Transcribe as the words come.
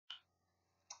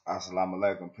Assalamu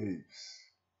alaikum, peace.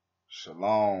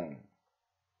 Shalom.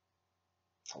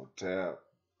 Hotel.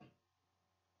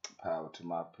 Power to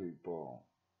my people.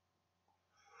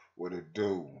 What it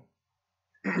do?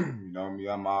 You know me,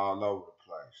 I'm all over the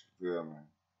place. You feel me?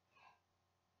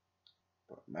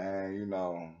 But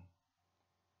man,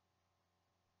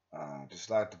 just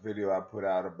like the video I put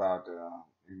out about the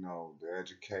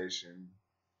education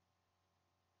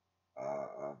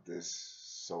of this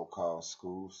so-called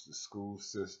schools, the school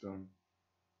system.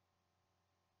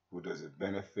 Who does it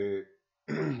benefit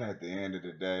at the end of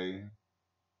the day?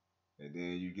 And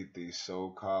then you get these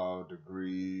so-called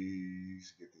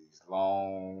degrees, get these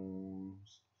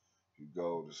loans. You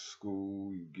go to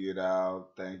school, you get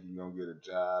out, think you're going to get a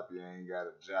job. You ain't got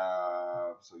a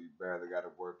job, so you barely got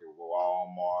to work at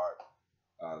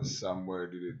Walmart, somewhere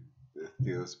that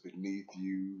feels beneath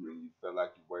you and you feel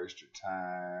like you waste your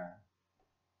time.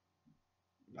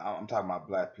 Now, I'm talking about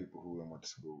black people who went to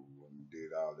school and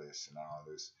did all this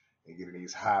and getting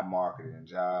these high marketing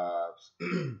jobs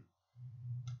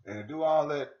and do all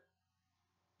that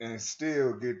and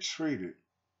still get treated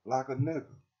like a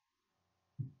nigga.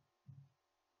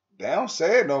 They don't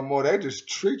say it no more. They just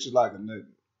treat you like a nigga.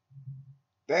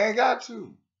 They ain't got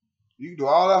to. You can do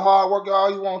all that hard work all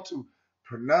you want to.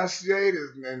 Pronunciate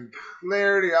and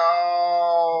clarity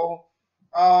all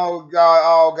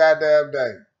goddamn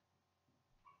day.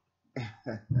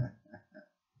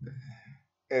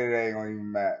 It ain't gonna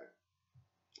even matter.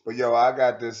 But yo, I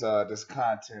got this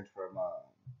content from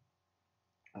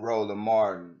Rolan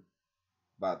Martin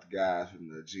about the guys from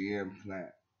the GM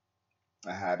plant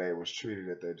and how they was treated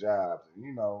at their jobs.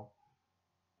 And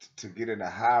to get in a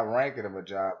high ranking of a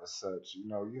job as such,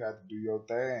 you have to do your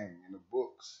thing in the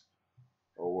books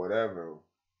or whatever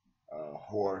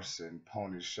horse and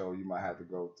pony show you might have to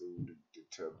go through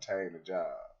to obtain a job.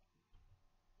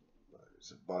 But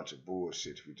it's a bunch of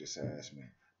bullshit if you just ask me.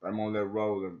 But I'm gonna let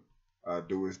Rolan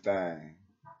do his thing.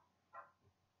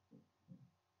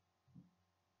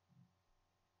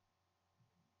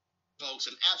 Folks,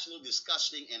 an absolutely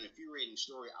disgusting and infuriating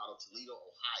story out of Toledo,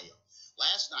 Ohio.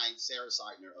 Last night, Sarah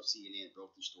Seitner of CNN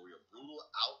broke the story of brutal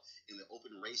out in the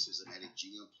open racism at a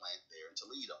GM plant there in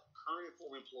Toledo. Current and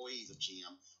former employees of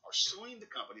GM are suing the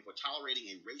company for tolerating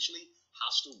a racially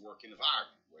hostile work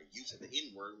environment where use of the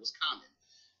N-word was common.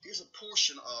 Here's a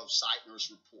portion of Seitner's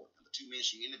report. And the two men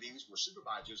she interviews were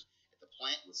supervisors at the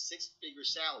plant with six-figure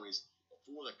salaries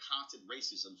before the constant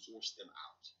racism forced them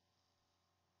out.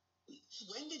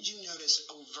 When did you notice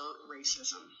overt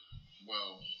racism?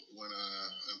 Well, when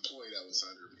an employee that was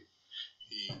under me,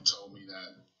 he told me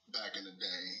that back in the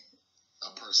day,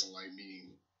 a person like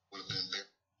me would have been there.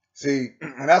 See,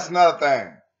 and that's another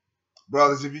thing.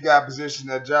 Brothers, if you got positions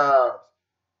at jobs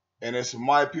and there's some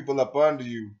white people up under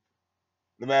you,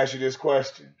 let me ask you this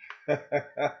question. Do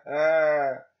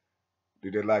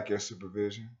they like your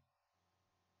supervision?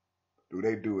 Do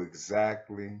they do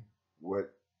exactly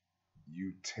what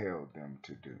you tell them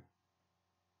to do?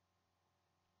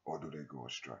 Or do they go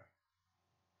astray?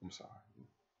 I'm sorry.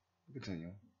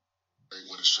 Continue.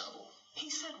 With a shovel. He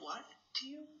said what to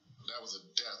you? That was a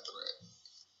death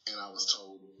threat. And I was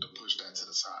told to push that to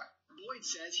the side. Boyd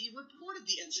says he reported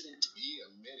the incident. He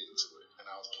admitted to it. And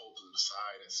I was pulled to the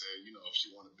side and said, if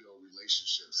you want to build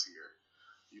relationships here,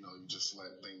 you just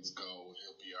let things go and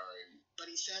he'll be all right.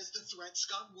 But he says the threats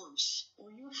got worse.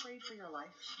 Were you afraid for your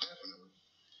life? Definitely.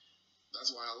 That's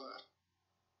why I left.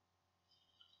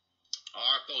 All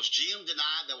right, folks. GM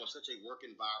denied there was such a work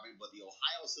environment, but the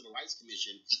Ohio Civil Rights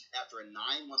Commission, after a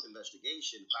 9-month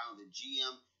investigation, found that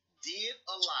GM did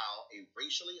allow a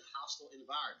racially hostile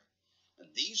environment. And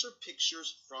these are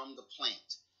pictures from the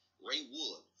plant. Ray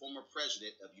Wood, former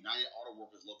president of United Auto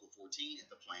Workers Local 14 at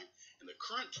the plant, and the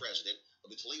current president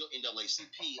of the Toledo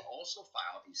NAACP, also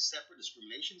filed a separate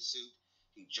discrimination suit.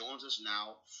 He joins us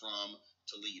now from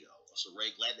Toledo. So,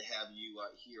 Ray, glad to have you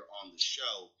here on the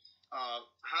show.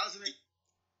 How's it?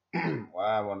 Well,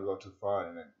 I don't want to go too far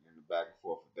in the back and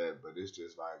forth with that, but it's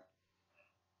just like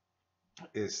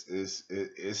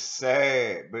it's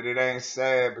sad, but it ain't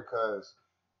sad because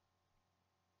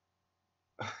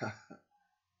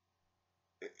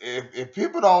if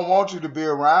people don't want you to be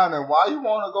around them, why you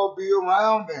want to go be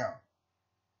around them?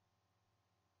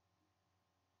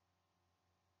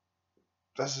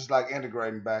 That's just like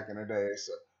integrating back in the day. It's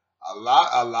a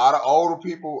lot of older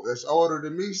people that's older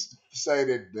than me say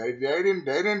that they didn't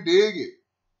dig it.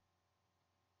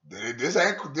 This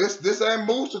ain't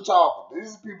Moosa talking.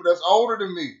 These are people that's older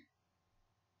than me.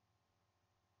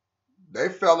 They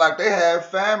felt like they had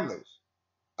families,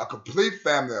 a complete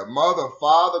family, a mother,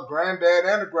 father, granddad,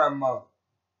 and a grandmother.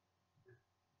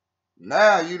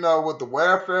 Now, you know, with the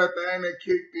welfare thing that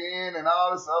kicked in and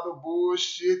all this other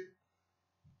bullshit,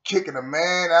 kicking a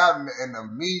man out in the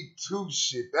Me Too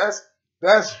shit,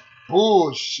 that's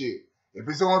bullshit. If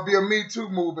it's gonna be a Me Too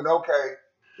movement, okay,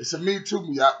 it's a Me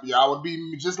Too. Y'all would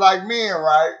be just like men,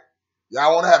 right?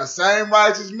 Y'all want to have the same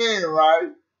rights as men, right?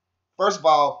 First of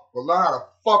all, well, learn how to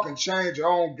fucking change your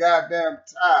own goddamn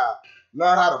tire.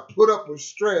 Learn how to put up with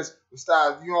stress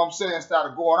instead, you know what I'm saying, instead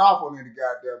of going off on any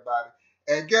goddamn body.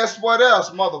 And guess what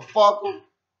else, motherfucker?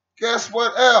 Guess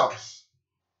what else?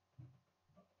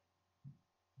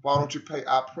 Why don't you pay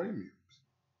our premiums?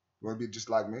 You want to be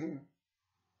just like me?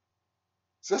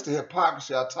 It's just the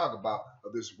hypocrisy I talk about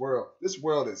of this world. This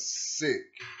world is sick.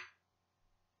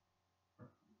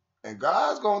 And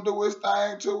God's going to do his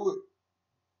thing to it.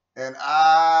 And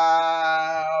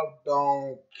I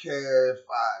don't care if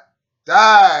I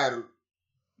died.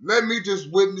 Let me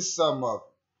just witness some of it.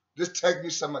 Just take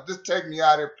me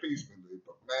out there peacefully.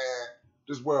 But man,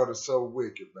 this world is so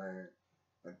wicked, man.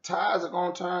 And tides are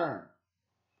going to turn.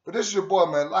 But this is your boy,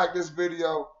 man. Like this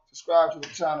video. Subscribe to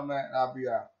the channel, man. And I'll be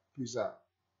out. Peace out.